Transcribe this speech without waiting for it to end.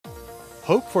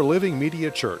Hope for Living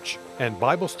Media Church and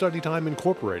Bible Study Time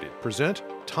Incorporated present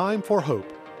Time for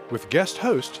Hope with guest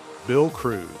host Bill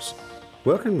Cruz.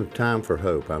 Welcome to Time for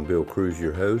Hope. I'm Bill Cruz,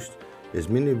 your host. As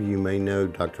many of you may know,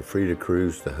 Dr. Frida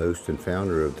Cruz, the host and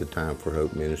founder of the Time for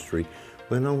Hope ministry,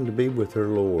 went on to be with her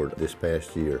Lord this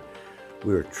past year.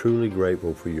 We are truly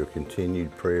grateful for your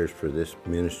continued prayers for this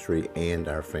ministry and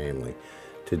our family.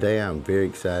 Today I'm very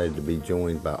excited to be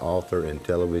joined by author and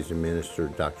television minister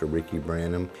Dr. Ricky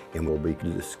Branham, and we'll be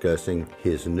discussing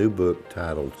his new book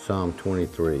titled Psalm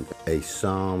 23, A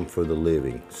Psalm for the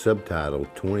Living,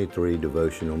 subtitled 23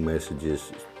 Devotional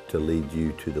Messages to Lead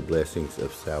You to the Blessings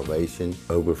of Salvation,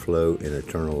 Overflow, and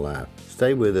Eternal Life.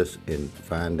 Stay with us and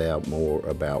find out more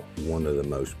about one of the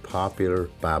most popular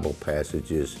Bible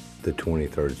passages, the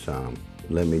 23rd Psalm.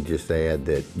 Let me just add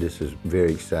that this is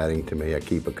very exciting to me. I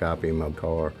keep a copy in my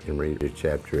car and read a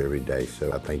chapter every day,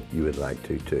 so I think you would like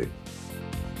to too.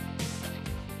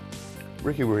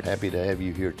 Ricky, we're happy to have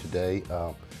you here today.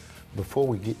 Before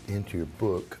we get into your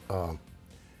book,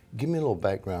 give me a little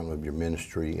background of your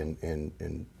ministry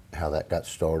and how that got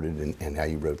started and how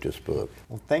you wrote this book.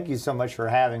 Well, thank you so much for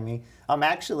having me.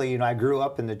 Actually, I grew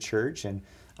up in the church, and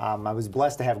I was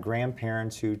blessed to have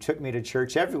grandparents who took me to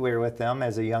church everywhere with them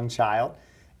as a young child.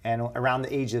 And around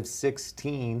the age of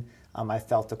 16, I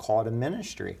felt a call to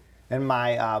ministry. And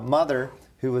my mother,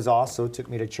 who was also took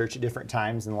me to church at different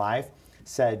times in life,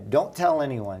 said, "Don't tell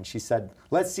anyone." She said,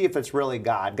 "Let's see if it's really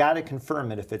God. Got to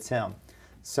confirm it if it's Him."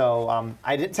 So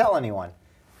I didn't tell anyone.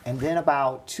 And then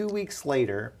about 2 weeks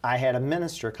later, I had a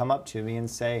minister come up to me and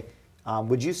say,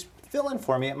 "Would you fill in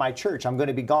for me at my church? I'm going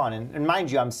to be gone." And mind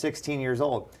you, I'm 16 years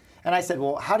old. And I said,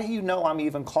 "Well, how do you know I'm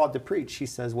even called to preach?" She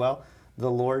says, "Well, the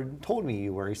Lord told me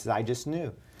you were." He says, "I just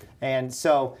knew." And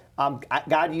so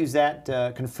God used that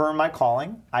to confirm my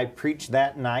calling. I preached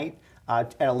that night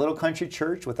at a little country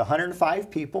church with 105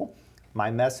 people.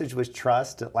 My message was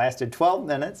trust. It lasted 12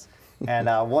 minutes. And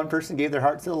one person gave their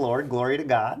heart to the Lord, glory to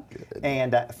God. Good.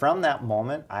 And from that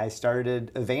moment, I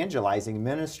started evangelizing,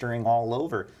 ministering all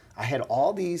over. I had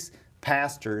all these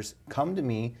pastors come to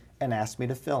me and ask me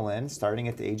to fill in, starting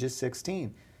at the age of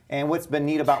 16. And what's been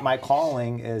neat about my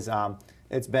calling is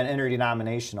it's been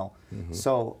interdenominational. Mm-hmm.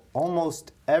 So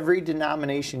almost every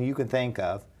denomination you can think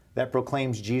of that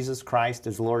proclaims Jesus Christ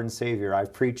as Lord and Savior,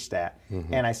 I've preached that.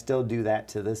 Mm-hmm. And I still do that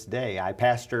to this day. I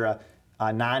pastor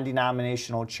a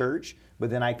non-denominational church, but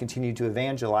then I continue to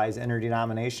evangelize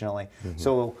interdenominationally. Mm-hmm.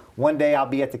 So one day I'll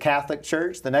be at the Catholic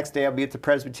Church, the next day I'll be at the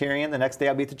Presbyterian, the next day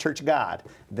I'll be at the Church of God,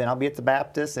 then I'll be at the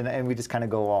Baptist, and we just kind of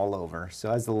go all over,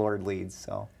 so as the Lord leads.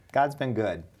 So God's been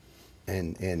good.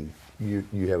 And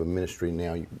you have a ministry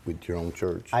now with your own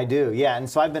church? I do, yeah, and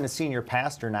so I've been a senior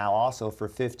pastor now also for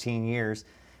 15 years,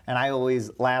 and I always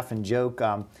laugh and joke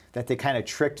that they kind of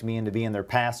tricked me into being their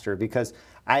pastor, because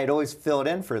I had always filled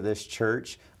in for this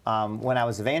church when I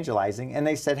was evangelizing, and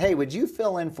they said, "Hey, would you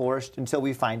fill in for us until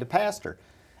we find a pastor?"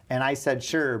 And I said,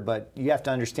 "Sure, but you have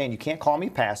to understand, you can't call me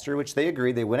pastor," which they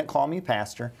agreed. They wouldn't call me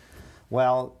pastor.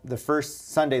 Well, the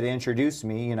first Sunday they introduced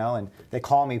me, and they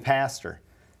call me pastor.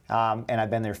 And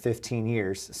I've been there 15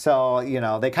 years. So,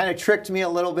 they kind of tricked me a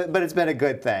little bit, but it's been a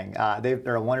good thing.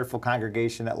 They're a wonderful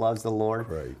congregation that loves the Lord,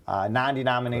 right.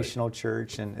 Non-denominational right.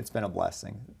 church, and it's been a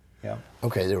blessing. Yeah.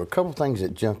 Okay, there were a couple things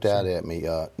that jumped out at me.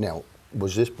 Now,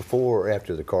 was this before or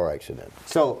after the car accident?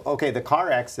 So, okay, the car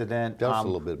accident. Tell us a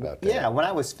little bit about that. Yeah, when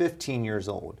I was 15 years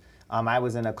old, I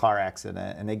was in a car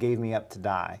accident, and they gave me up to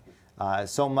die.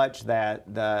 So much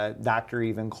that the doctor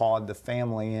even called the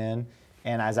family in.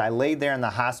 And as I laid there in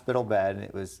the hospital bed,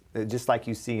 it was just like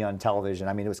you see on television.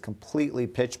 I mean, it was completely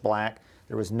pitch black.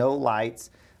 There was no lights.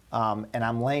 And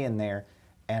I'm laying there,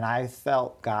 and I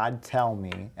felt God tell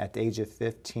me at the age of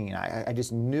 15, I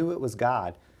just knew it was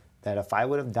God, that if I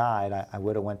would have died, I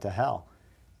would have went to hell.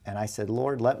 And I said,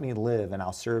 "Lord, let me live, and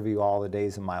I'll serve you all the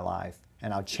days of my life.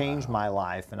 And I'll change my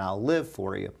life, and I'll live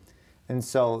for you." And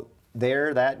so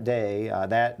there that day,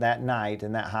 that night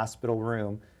in that hospital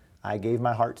room, I gave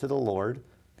my heart to the Lord,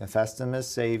 confessed Him as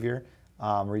Savior,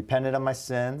 repented of my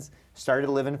sins, started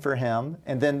living for Him,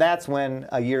 and then that's when,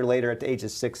 a year later, at the age of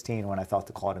 16, when I felt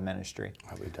the call to ministry.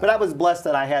 But I was blessed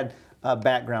that I had a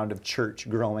background of church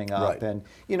growing up, right. And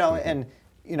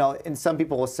and some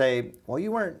people will say, "Well,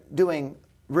 you weren't doing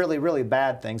really, really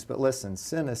bad things," but listen,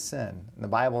 sin is sin. And the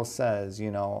Bible says,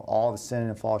 all have sinned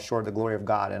and fall short of the glory of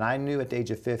God. And I knew at the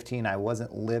age of 15 I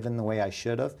wasn't living the way I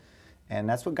should have. And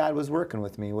that's what God was working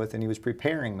with me with, and He was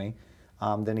preparing me.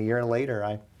 Then a year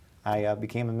later, I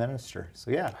became a minister.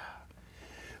 So, yeah.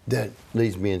 That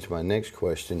leads me into my next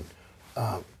question.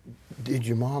 Did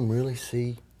your mom really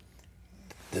see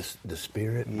the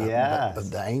spirit Yes.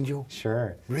 of the angel?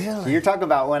 Sure. Really? So you're talking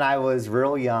about when I was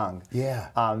real young. Yeah.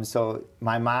 So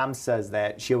my mom says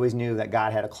that she always knew that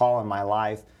God had a call in my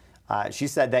life. She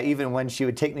said that even when she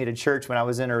would take me to church when I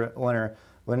was in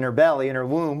her belly, in her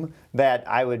womb, that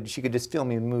she could just feel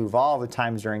me move all the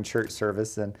times during church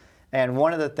service. And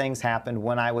one of the things happened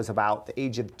when I was about the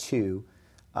age of 2.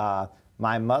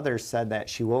 My mother said that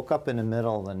she woke up in the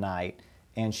middle of the night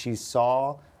and she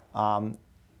saw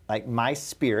like my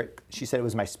spirit. She said it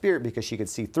was my spirit because she could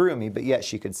see through me, but yet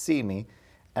she could see me.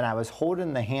 And I was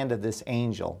holding the hand of this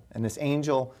angel, and this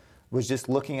angel was just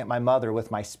looking at my mother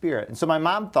with my spirit. And so my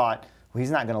mom thought, well,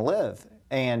 he's not going to live.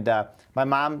 And my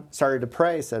mom started to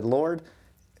pray, said, Lord,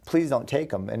 please don't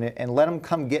take him, and let him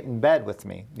come get in bed with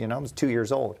me. You know, I was 2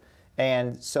 years old.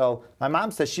 And so my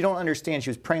mom says she don't understand. She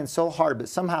was praying so hard, but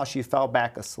somehow she fell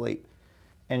back asleep.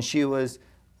 And she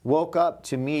woke up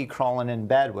to me crawling in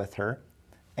bed with her.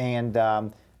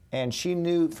 And she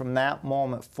knew from that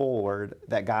moment forward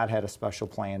that God had a special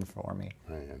plan for me.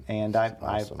 Man, and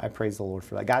awesome. I praise the Lord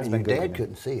for that. God's been Your good. dad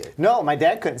couldn't see it. No, my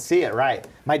dad couldn't see it, right.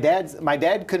 My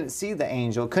dad couldn't see the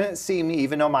angel, couldn't see me,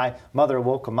 even though my mother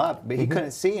woke him up, but he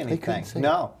couldn't see anything. He couldn't see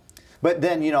no. But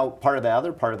then, you know, the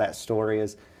other part of that story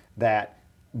is that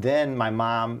then my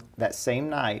mom, that same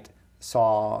night,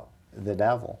 saw the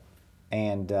devil.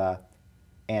 And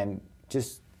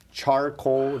just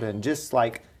charcoaled and just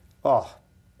like, oh.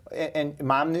 And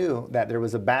Mom knew that there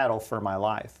was a battle for my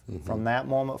life from that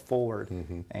moment forward.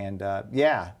 And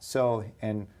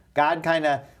and God kind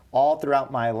of all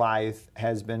throughout my life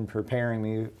has been preparing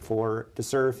me to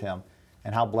serve Him,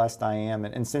 and how blessed I am.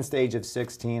 And since the age of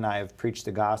 16, I have preached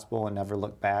the gospel and never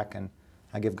looked back, and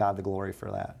I give God the glory for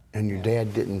that. And your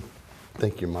dad didn't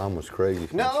think your mom was crazy?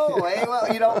 No,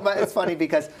 well, you know, but it's funny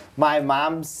because my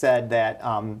mom said that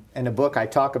in a book I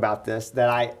talk about this, that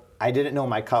I didn't know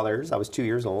my colors. I was 2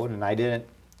 years old, and I didn't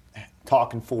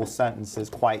talk in full sentences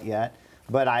quite yet.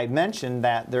 But I mentioned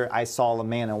that I saw a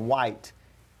man in white.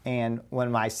 And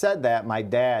when I said that, my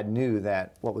dad knew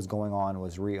that what was going on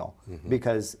was real.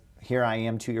 Because here I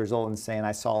am 2 years old and saying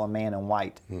I saw a man in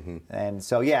white. And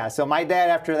so, so my dad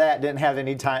after that didn't have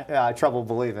any trouble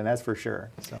believing, that's for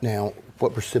sure. So. Now,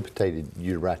 what precipitated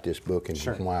you to write this book,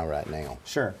 and why right now?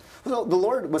 Sure. Well, the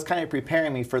Lord was kind of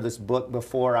preparing me for this book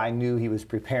before I knew He was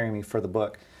preparing me for the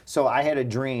book. So I had a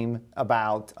dream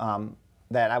about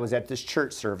that I was at this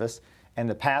church service, and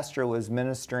the pastor was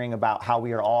ministering about how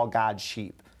we are all God's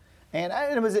sheep. And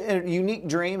it was a unique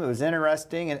dream. It was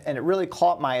interesting, and it really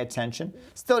caught my attention.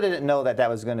 Still didn't know that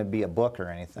was going to be a book or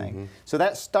anything. So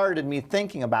that started me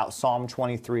thinking about Psalm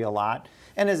 23 a lot.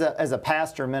 And as a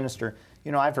pastor minister,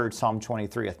 you know, I've heard Psalm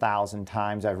 23 1,000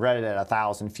 times. I've read it at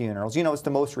 1,000 funerals. You know, it's the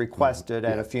most requested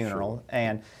at a funeral. Sure.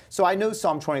 And so I knew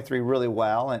Psalm 23 really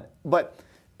well. But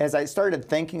as I started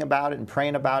thinking about it and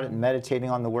praying about it and meditating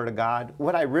on the Word of God,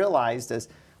 what I realized is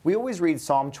we always read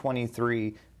Psalm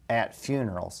 23 at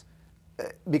funerals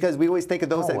because we always think of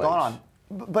those that have gone on.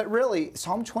 But really,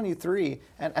 Psalm 23,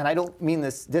 and I don't mean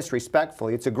this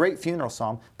disrespectfully, it's a great funeral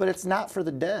psalm, but it's not for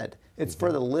the dead. It's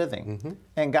for the living.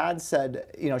 And God said,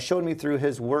 you know, showed me through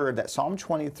His Word that Psalm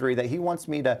 23, that He wants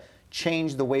me to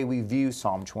change the way we view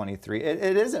Psalm 23.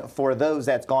 It isn't for those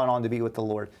that's gone on to be with the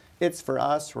Lord. It's for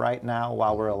us right now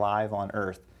while we're alive on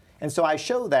earth. And so I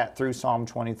show that through Psalm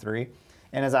 23.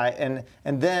 And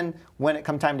then when it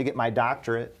come time to get my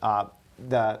doctorate,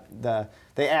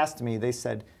 they asked me, they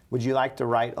said, would you like to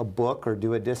write a book or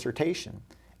do a dissertation?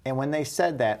 And when they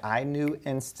said that, I knew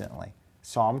instantly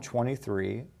Psalm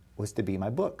 23 was to be my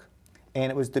book.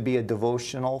 And it was to be a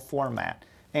devotional format.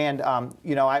 And,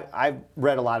 you know, I've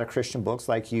read a lot of Christian books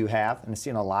like you have, and I've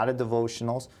seen a lot of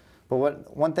devotionals.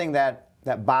 But one thing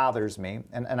that bothers me,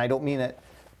 and I don't mean it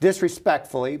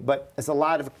disrespectfully, but it's a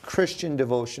lot of Christian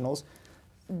devotionals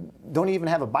don't even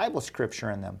have a Bible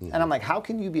scripture in them. And I'm like, how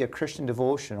can you be a Christian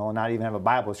devotional and not even have a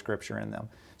Bible scripture in them?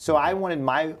 So I wanted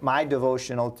my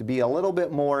devotional to be a little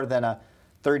bit more than a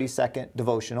 30-second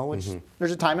devotional, which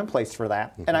there's a time and place for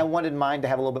that. And I wanted mine to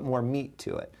have a little bit more meat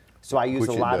to it. So I use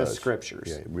a lot of scriptures.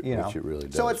 Yeah, you know? Which it really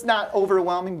does. So it's not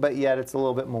overwhelming, but yet it's a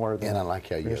little bit more than. And I like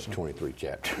how you have 23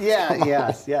 chapters.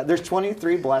 Yeah. There's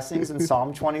 23 blessings in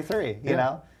Psalm 23, you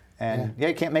know? And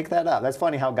you can't make that up. That's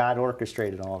funny how God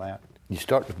orchestrated all that. You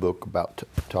start the book about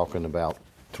talking about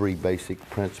 3 basic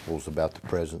principles about the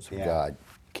presence of God.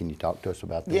 Can you talk to us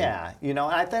about that? Yeah, you know,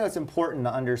 I think it's important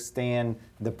to understand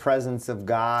the presence of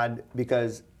God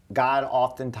because God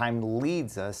oftentimes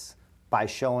leads us by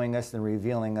showing us and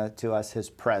revealing to us His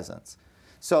presence.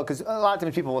 So, because a lot of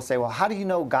times people will say, well, how do you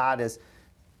know God is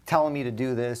telling me to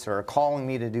do this or calling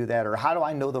me to do that, or how do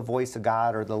I know the voice of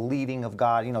God or the leading of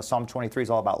God? You know, Psalm 23 is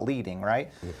all about leading, right?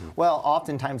 Well,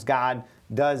 oftentimes God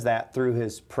does that through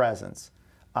His presence.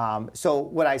 So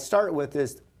what I start with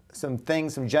is some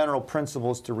general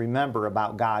principles to remember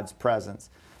about God's presence.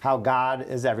 How God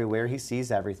is everywhere, He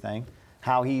sees everything.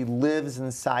 How He lives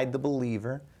inside the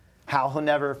believer. How He'll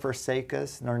never forsake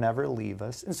us nor never leave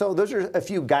us. And so those are a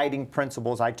few guiding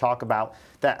principles I talk about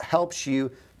that helps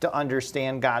you to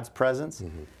understand God's presence.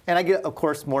 And I get, of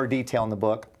course, more detail in the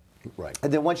book. Right.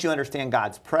 And then once you understand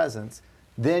God's presence,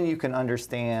 then you can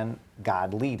understand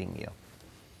God leading you.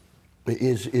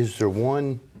 Is there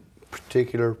one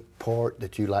particular part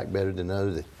that you like better than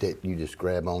others that you just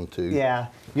grab onto? Yeah,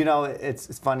 you know,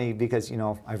 it's funny because, you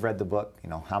know, I've read the book, you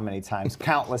know, how many times?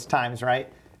 Countless times,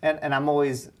 right? And I'm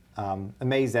always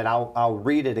amazed that I'll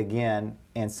read it again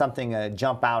and something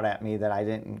jump out at me that I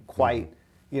didn't quite,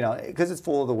 you know, because it's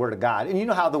full of the Word of God. And you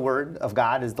know how the Word of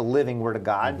God is the living Word of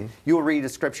God. You will read a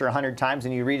scripture 100 times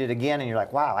and you read it again and you're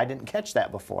like, wow, I didn't catch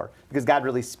that before, because God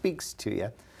really speaks to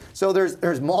you. So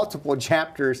there's multiple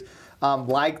chapters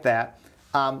like that.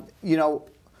 You know,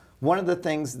 one of the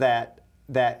things that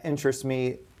interests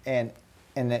me and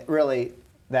that really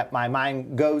that my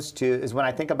mind goes to is when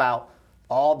I think about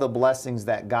all the blessings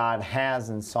that God has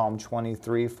in Psalm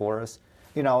 23 for us.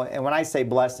 You know, and when I say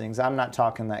blessings, I'm not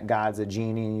talking that God's a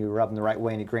genie and you rub him the right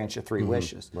way and He grants you 3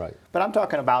 wishes. Right. But I'm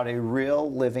talking about a real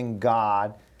living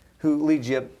God who leads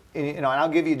you, you know, and I'll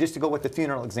give you, just to go with the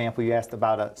funeral example, you asked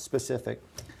about a specific.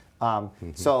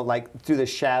 So like through the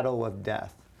shadow of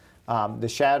death. The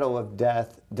shadow of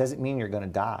death doesn't mean you're going to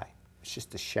die. It's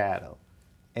just a shadow.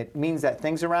 It means that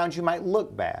things around you might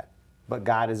look bad, but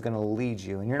God is going to lead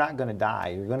you, and you're not going to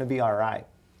die. You're going to be all right.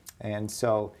 And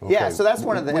so, yeah, so that's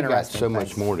one of the interesting things. We've got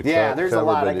so much more to cover. There's a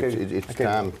lot I could... It's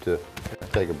time to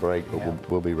take a break, but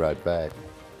we'll be right back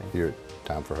here at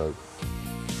Time for Hope.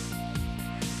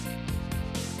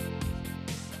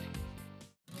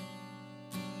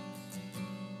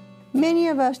 Many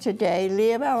of us today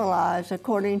live our lives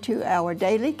according to our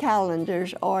daily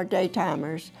calendars or day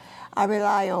timers. I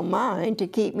rely on mine to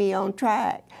keep me on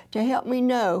track, to help me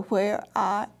know where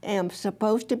I am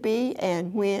supposed to be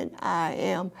and when I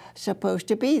am supposed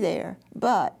to be there.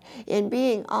 But in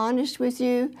being honest with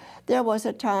you, there was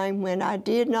a time when I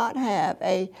did not have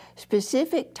a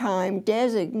specific time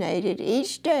designated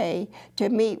each day to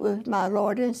meet with my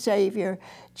Lord and Savior,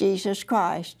 Jesus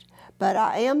Christ. But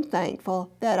I am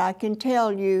thankful that I can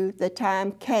tell you the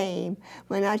time came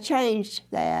when I changed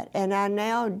that, and I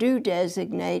now do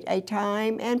designate a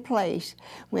time and place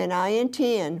when I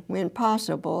intend, when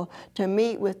possible, to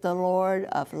meet with the Lord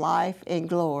of life and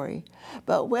glory.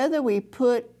 But whether we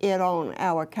put it on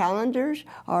our calendars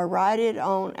or write it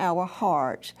on our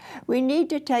hearts, we need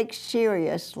to take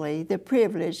seriously the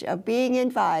privilege of being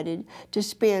invited to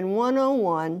spend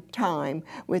one-on-one time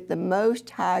with the Most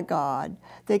High God,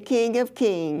 the King of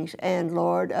Kings and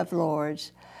Lord of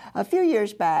Lords. A few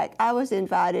years back, I was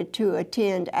invited to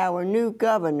attend our new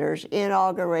governor's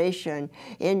inauguration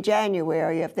in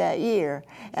January of that year,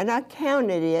 and I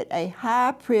counted it a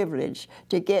high privilege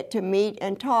to get to meet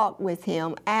and talk with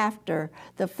him after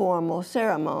the formal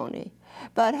ceremony.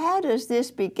 But how does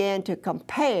this begin to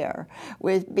compare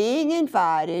with being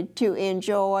invited to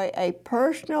enjoy a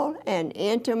personal and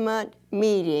intimate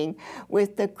meeting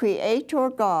with the Creator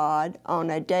God on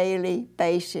a daily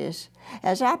basis?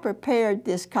 As I prepared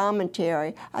this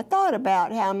commentary, I thought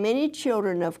about how many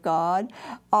children of God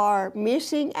are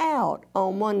missing out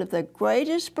on one of the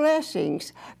greatest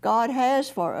blessings God has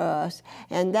for us,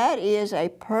 and that is a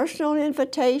personal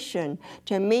invitation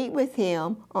to meet with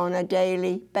Him on a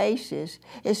daily basis,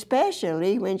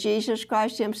 especially when Jesus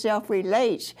Christ Himself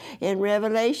relates in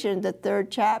Revelation, the 3rd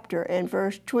chapter and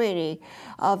verse 20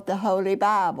 of the Holy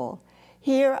Bible.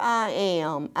 Here I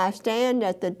am, I stand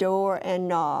at the door and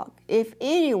knock. If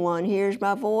anyone hears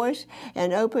my voice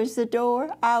and opens the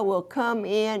door, I will come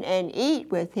in and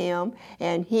eat with him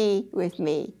and he with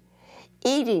me.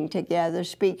 Eating together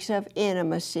speaks of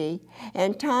intimacy,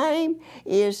 and time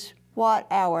is what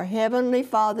our Heavenly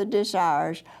Father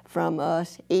desires from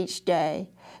us each day.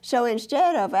 So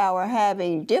instead of our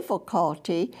having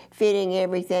difficulty fitting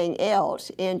everything else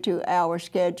into our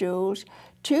schedules,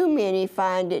 too many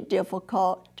find it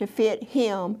difficult to fit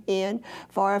Him in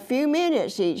for a few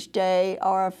minutes each day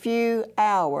or a few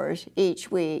hours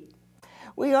each week.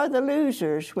 We are the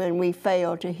losers when we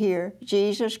fail to hear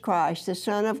Jesus Christ, the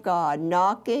Son of God,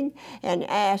 knocking and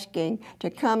asking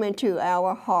to come into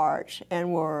our hearts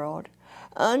and world.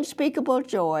 Unspeakable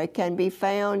joy can be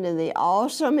found in the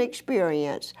awesome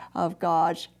experience of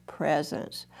God's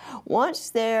presence. Once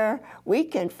there, we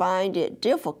can find it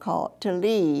difficult to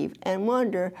leave and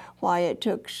wonder why it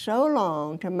took so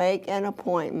long to make an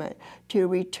appointment to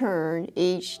return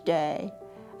each day.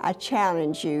 I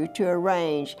challenge you to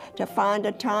arrange to find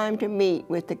a time to meet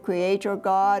with the Creator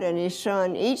God and His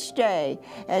Son each day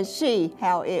and see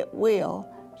how it will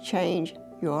change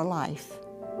your life.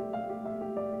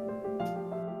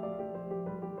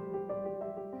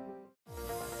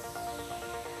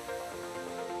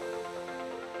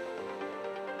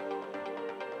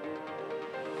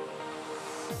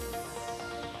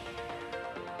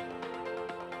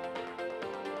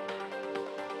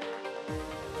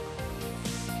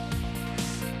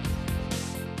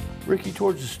 Ricky,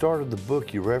 towards the start of the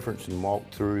book, you referenced and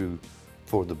walked through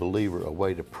for the believer a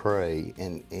way to pray,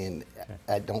 and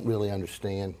I don't really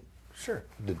understand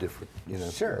the different,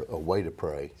 a way to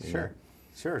pray.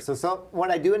 Sure. So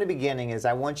what I do in the beginning is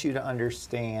I want you to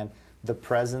understand the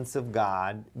presence of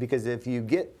God, because if you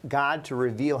get God to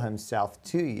reveal Himself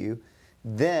to you,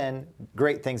 then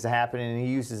great things happen, and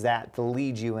He uses that to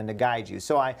lead you and to guide you.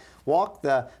 So I walk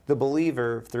the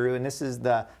believer through, and this is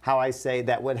how I say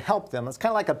that would help them. It's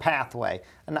kind of like a pathway.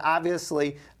 And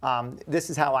obviously, this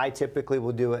is how I typically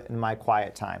will do it in my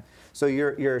quiet time. So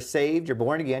you're saved, you're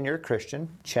born again, you're a Christian,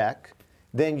 check.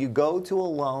 Then you go to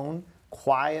alone,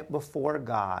 quiet before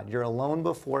God. You're alone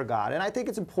before God. And I think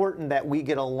it's important that we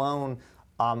get alone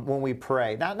when we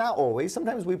pray. Not always.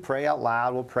 Sometimes we pray out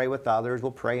loud. We'll pray with others.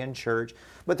 We'll pray in church.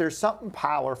 But there's something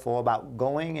powerful about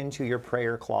going into your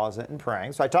prayer closet and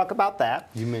praying. So I talk about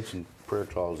that. You mentioned prayer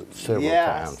closet several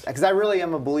times. Because I really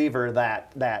am a believer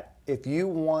that if you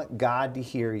want God to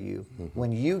hear you,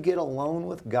 when you get alone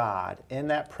with God in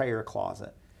that prayer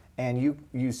closet, and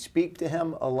you speak to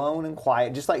Him alone and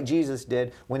quiet, just like Jesus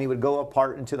did when He would go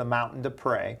apart into the mountain to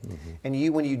pray.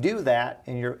 And when you do that,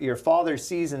 and your Father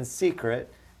sees in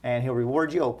secret, and He'll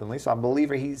reward you openly. So I'm a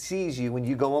believer He sees you when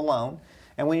you go alone.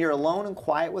 And when you're alone and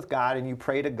quiet with God and you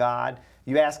pray to God,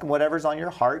 you ask Him whatever's on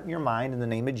your heart and your mind in the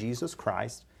name of Jesus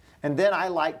Christ. And then I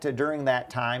like to, during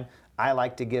that time, I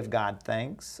like to give God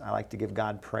thanks. I like to give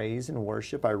God praise and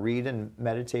worship. I read and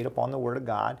meditate upon the Word of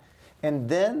God. And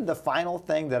then the final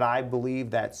thing that I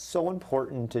believe that's so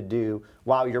important to do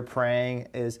while you're praying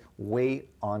is wait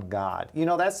on God. You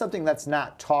know, that's something that's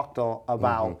not talked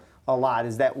about a lot,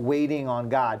 is that waiting on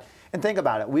God. And think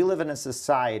about it. We live in a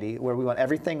society where we want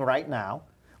everything right now,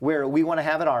 where we want to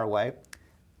have it our way.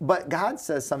 But God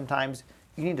says sometimes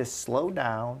you need to slow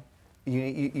down.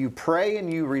 You pray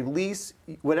and you release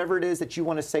whatever it is that you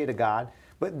want to say to God.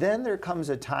 But then there comes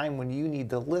a time when you need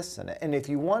to listen. And if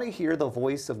you want to hear the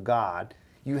voice of God,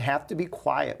 you have to be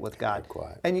quiet with God.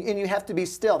 And you have to be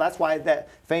still. That's why that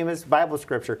famous Bible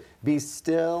scripture, be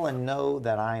still and know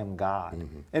that I am God.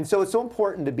 And so it's so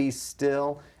important to be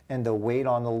still and to wait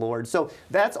on the Lord. So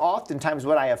that's oftentimes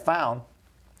what I have found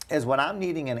is when I'm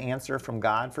needing an answer from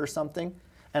God for something,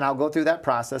 and I'll go through that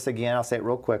process again. I'll say it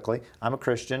real quickly. I'm a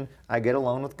Christian. I get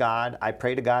alone with God. I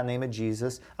pray to God in the name of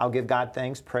Jesus. I'll give God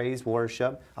thanks, praise,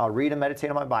 worship. I'll read and meditate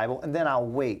on my Bible, and then I'll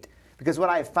wait. Because what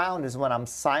I found is when I'm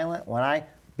silent, when I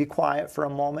be quiet for a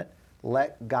moment,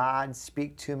 let God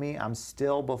speak to me, I'm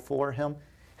still before Him,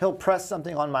 He'll press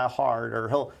something on my heart, or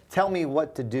He'll tell me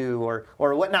what to do or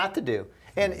what not to do.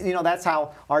 And you know, that's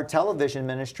how our television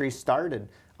ministry started.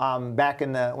 Back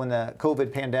when the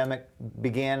COVID pandemic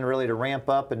began really to ramp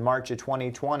up in March of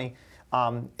 2020,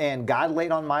 and God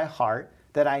laid on my heart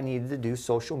that I needed to do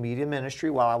social media ministry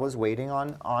while I was waiting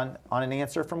on an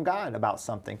answer from God about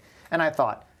something. And I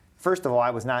thought, first of all,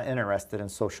 I was not interested in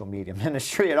social media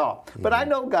ministry at all. But I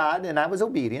know God, and I was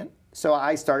obedient, so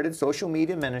I started social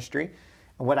media ministry.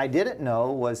 And what I didn't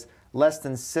know was less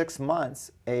than 6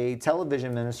 months, a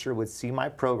television minister would see my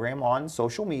program on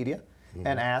social media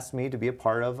and asked me to be a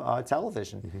part of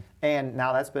television. And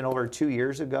now that's been over 2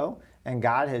 years ago, and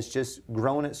God has just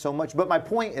grown it so much. But my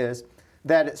point is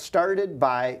that it started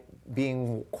by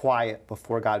being quiet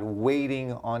before God,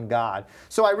 waiting on God.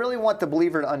 So I really want the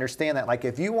believer to understand that, like,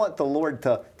 if you want the Lord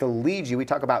to lead you, we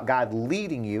talk about God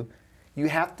leading you, you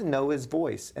have to know His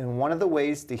voice. And one of the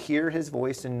ways to hear His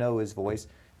voice and know His voice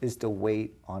is to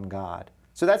wait on God.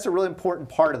 So that's a really important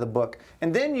part of the book.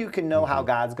 And then you can know how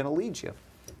God's going to lead you.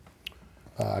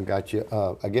 I got you.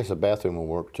 I guess a bathroom will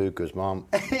work too, because mom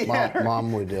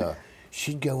would,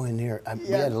 she'd go in there. We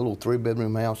had a little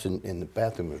 3-bedroom house, and the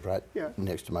bathroom was right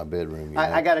next to my bedroom. You know?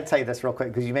 I got to tell you this real quick,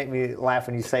 because you make me laugh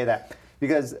when you say that.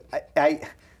 Because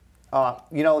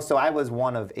so I was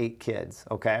one of 8 kids,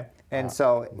 okay? And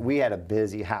so we had a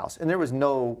busy house, and there was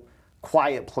no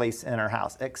quiet place in our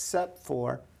house except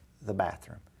for the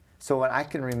bathroom. So when I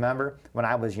can remember when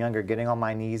I was younger getting on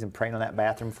my knees and praying on that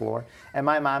bathroom floor, and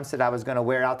my mom said I was going to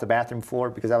wear out the bathroom floor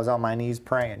because I was on my knees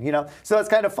praying, you know. So it's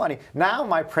kind of funny. Now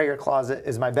my prayer closet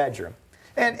is my bedroom.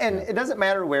 And it doesn't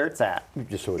matter where it's at.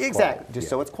 Just so it's exactly, quiet. just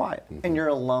so it's quiet. And you're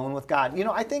alone with God. You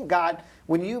know, I think God,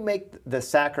 when you make the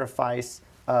sacrifice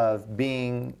of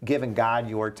giving God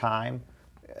your time,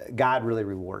 God really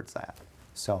rewards that.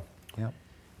 So, yeah.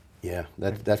 Yeah,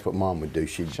 that's what Mom would do.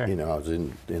 She'd, Sure. you know, I was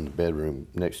in the bedroom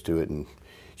next to it, and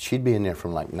she'd be in there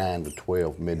from like 9 to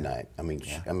 12 midnight. I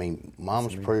mean,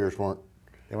 Mom's prayers weren't.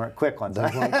 They weren't quick ones. They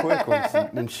weren't quick ones,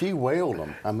 and she wailed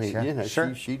them. I mean, Sure, you know,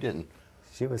 sure. she didn't.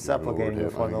 She was supplicating Lord,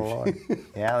 before the I mean, Lord.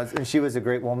 Yeah, and she was a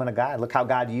great woman of God. Look how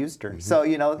God used her. So,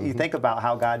 you know, you think about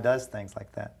how God does things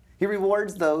like that. He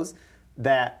rewards those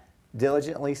that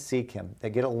diligently seek Him,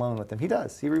 that get alone with Him. He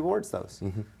does. He rewards those.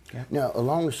 Yeah. Now,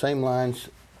 along the same lines,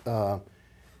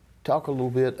 talk a little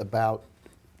bit about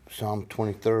Psalm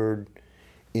 23rd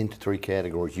into 3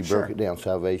 categories. You broke Sure. it down: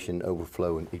 salvation,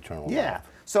 overflow, and eternal Yeah. life.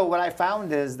 So what I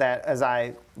found is that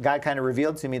God kind of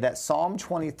revealed to me that Psalm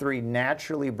 23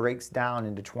 naturally breaks down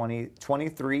into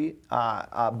 23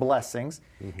 blessings,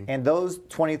 and those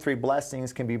 23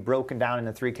 blessings can be broken down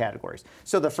into 3 categories.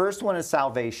 So the first one is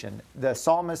salvation. The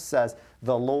psalmist says,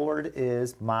 "The Lord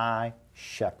is my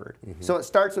shepherd." So it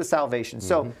starts with salvation.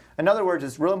 So in other words,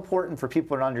 it's real important for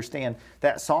people to understand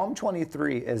that Psalm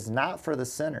 23 is not for the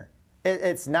sinner.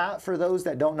 It's not for those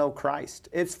that don't know Christ.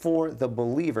 It's for the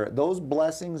believer. Those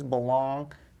blessings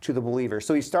belong to the believer.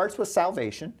 So he starts with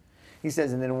salvation. He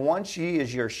says, and then once ye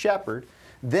is your shepherd,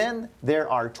 then there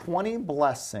are 20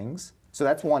 blessings. So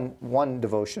that's one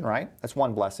devotion, right? That's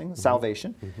one blessing,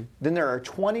 salvation. Then there are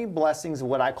 20 blessings of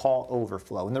what I call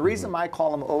overflow. And the reason I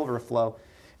call them overflow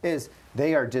is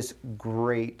they are just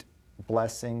great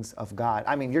blessings of God.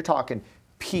 I mean, you're talking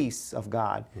peace of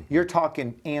God. You're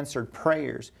talking answered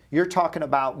prayers. You're talking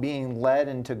about being led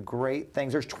into great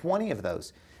things. There's 20 of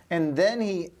those. And then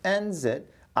he ends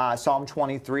it, Psalm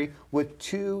 23, with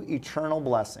 2 eternal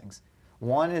blessings.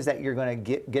 One is that you're going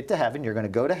to get to heaven. You're going to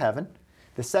go to heaven.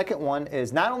 The second one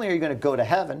is not only are you going to go to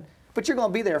heaven, but you're going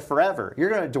to be there forever.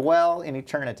 You're going to dwell in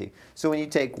eternity. So when you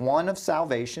take 1 of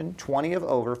salvation, 20 of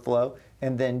overflow,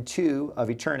 and then 2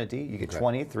 of eternity, you get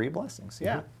 23 blessings.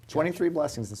 Yeah, 23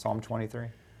 blessings in Psalm 23.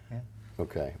 Yeah.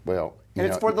 Okay, well, And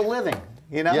it's for the living,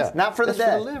 you know? Yeah, It's not for the it's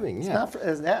dead. for the living, It's yeah. not for,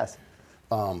 yes.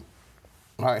 All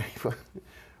right,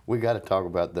 we got to talk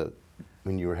about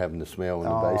when you were having the smell in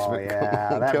the Oh, basement. yeah.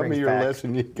 Come on, that tell brings me your back,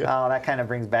 lesson you got. Oh, that kind of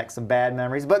brings back some bad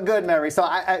memories, but good memories. So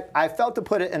I felt to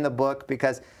put it in the book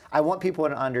because I want people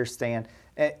to understand,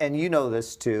 and you know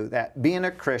this too, that being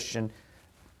a Christian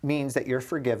means that you're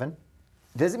forgiven.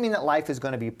 Doesn't mean that life is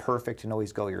going to be perfect and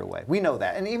always go your way. We know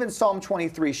that. And even Psalm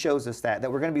 23 shows us that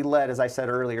we're going to be led, as I said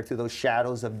earlier, through those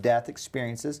shadows of death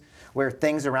experiences where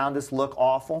things around us look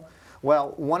awful.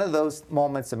 Well, one of those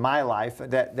moments in my life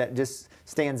that just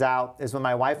stands out is when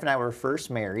my wife and I were first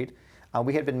married.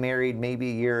 We had been married maybe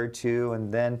a year or 2,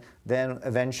 and then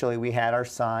eventually we had our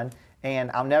son.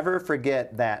 And I'll never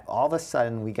forget that all of a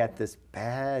sudden we got this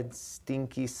bad,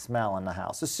 stinky smell in the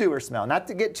house, a sewer smell. Not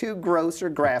to get too gross or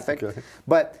graphic,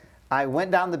 but I went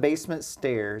down the basement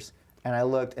stairs and I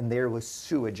looked, and there was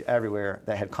sewage everywhere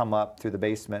that had come up through the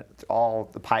basement, all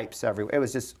the pipes everywhere. It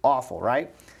was just awful,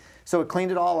 right? So we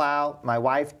cleaned it all out. My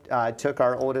wife took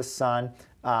our oldest son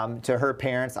to her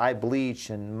parents. I bleached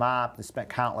and mopped and spent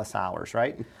countless hours,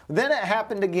 right? Then it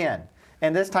happened again.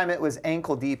 And this time it was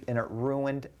ankle deep, and it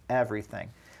ruined everything.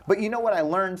 But you know what I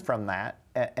learned from that,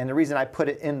 and the reason I put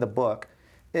it in the book,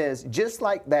 is just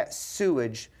like that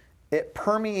sewage, it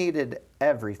permeated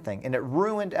everything, and it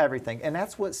ruined everything. And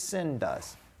that's what sin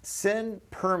does. Sin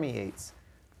permeates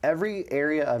every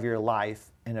area of your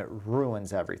life, and it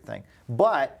ruins everything.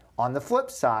 But on the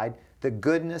flip side, the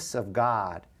goodness of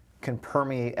God can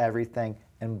permeate everything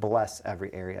and bless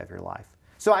every area of your life.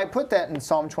 So I put that in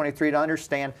Psalm 23 to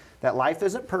understand that life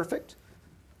isn't perfect,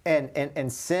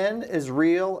 and sin is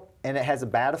real, and it has a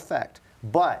bad effect.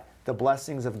 But the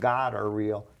blessings of God are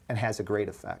real and has a great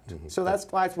effect. So that's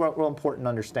why it's real important to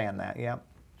understand that, yeah.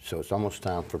 So it's almost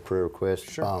time for prayer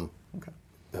requests. Sure.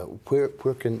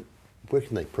 Where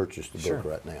can they purchase the book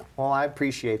right now? Well, I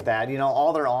appreciate that. You know,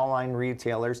 all their online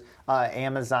retailers,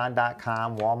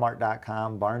 Amazon.com,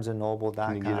 Walmart.com, BarnesandNoble.com.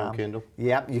 Can you get it on Kindle?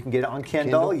 Yep, you can get it on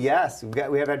Kindle. Kindle? Yes,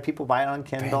 we have had people buy it on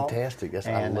Kindle. Fantastic.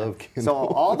 I love Kindle. So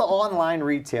all the online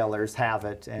retailers have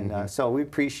it, and so we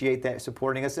appreciate that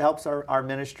supporting us. It helps our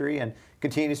ministry and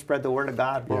continue to spread the word of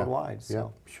God worldwide.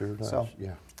 So, sure does. So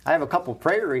Yeah. I have a couple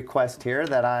prayer requests here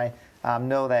that I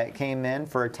know that came in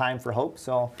for a Time for Hope,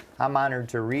 so I'm honored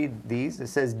to read these. It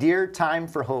says, "Dear Time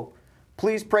for Hope,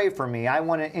 Please pray for me. I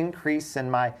want to increase in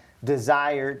my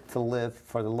desire to live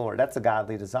for the Lord. That's a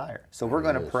godly desire. So we're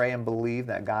going to pray and believe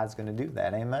that God's going to do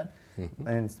that. Amen?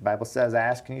 And the Bible says,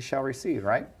 ask and you shall receive,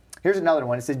 right? Here's another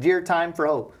one. It says, Dear Time for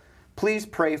Hope, please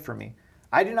pray for me.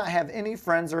 I do not have any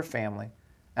friends or family,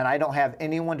 and I don't have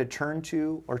anyone to turn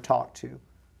to or talk to.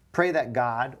 Pray that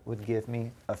God would give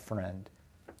me a friend.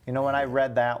 You know, when I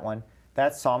read that one,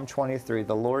 that's Psalm 23.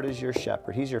 The Lord is your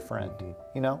shepherd. He's your friend.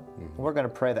 You know? We're going to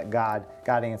pray that God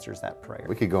answers that prayer.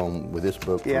 We could go on with this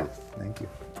book Thank you.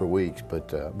 for weeks,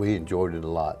 but we enjoyed it a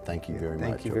lot. Thank you very much.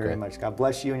 Thank you very much. God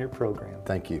bless you and your program.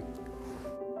 Thank you.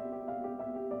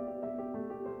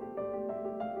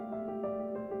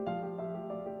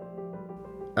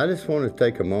 I just want to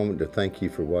take a moment to thank you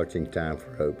for watching Time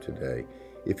for Hope today.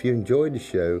 If you enjoyed the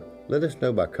show, let us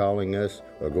know by calling us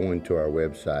or going to our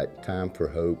website,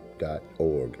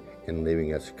 timeforhope.org, and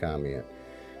leaving us a comment.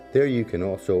 There you can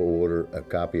also order a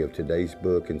copy of today's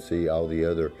book and see all the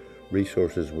other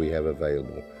resources we have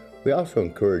available. We also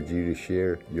encourage you to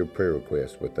share your prayer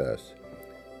requests with us.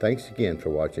 Thanks again for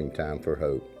watching Time for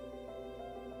Hope.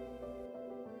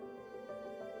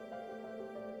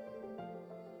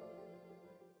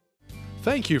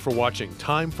 Thank you for watching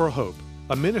Time for Hope,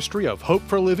 a ministry of Hope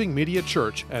for Living Media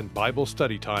Church and Bible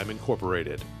Study Time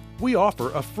Incorporated. We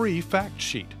offer a free fact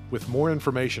sheet with more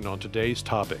information on today's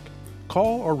topic.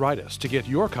 Call or write us to get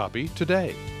your copy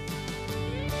today.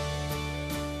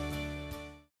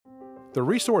 The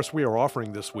resource we are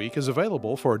offering this week is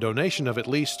available for a donation of at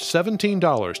least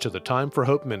 $17 to the Time for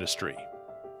Hope ministry.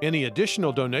 Any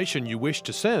additional donation you wish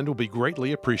to send will be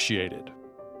greatly appreciated.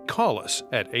 Call us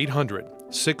at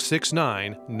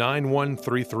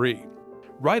 800-669-9133.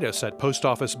 Write us at Post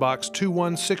Office Box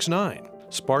 2169,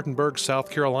 Spartanburg,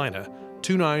 South Carolina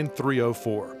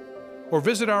 29304. Or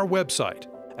visit our website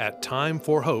at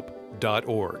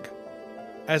timeforhope.org.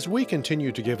 As we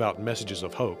continue to give out messages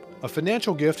of hope, a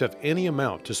financial gift of any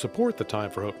amount to support the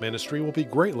Time for Hope ministry will be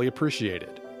greatly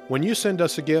appreciated. When you send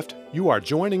us a gift, you are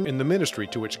joining in the ministry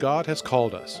to which God has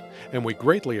called us, and we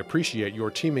greatly appreciate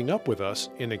your teaming up with us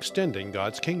in extending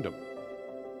God's kingdom.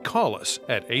 Call us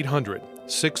at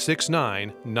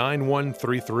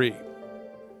 800-669-9133.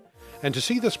 And to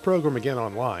see this program again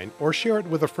online or share it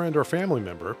with a friend or family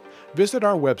member, visit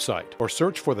our website or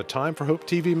search for the Time for Hope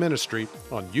TV ministry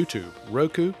on YouTube,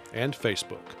 Roku, and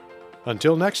Facebook.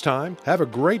 Until next time, have a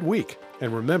great week,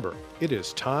 and remember, it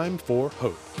is time for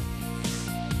hope.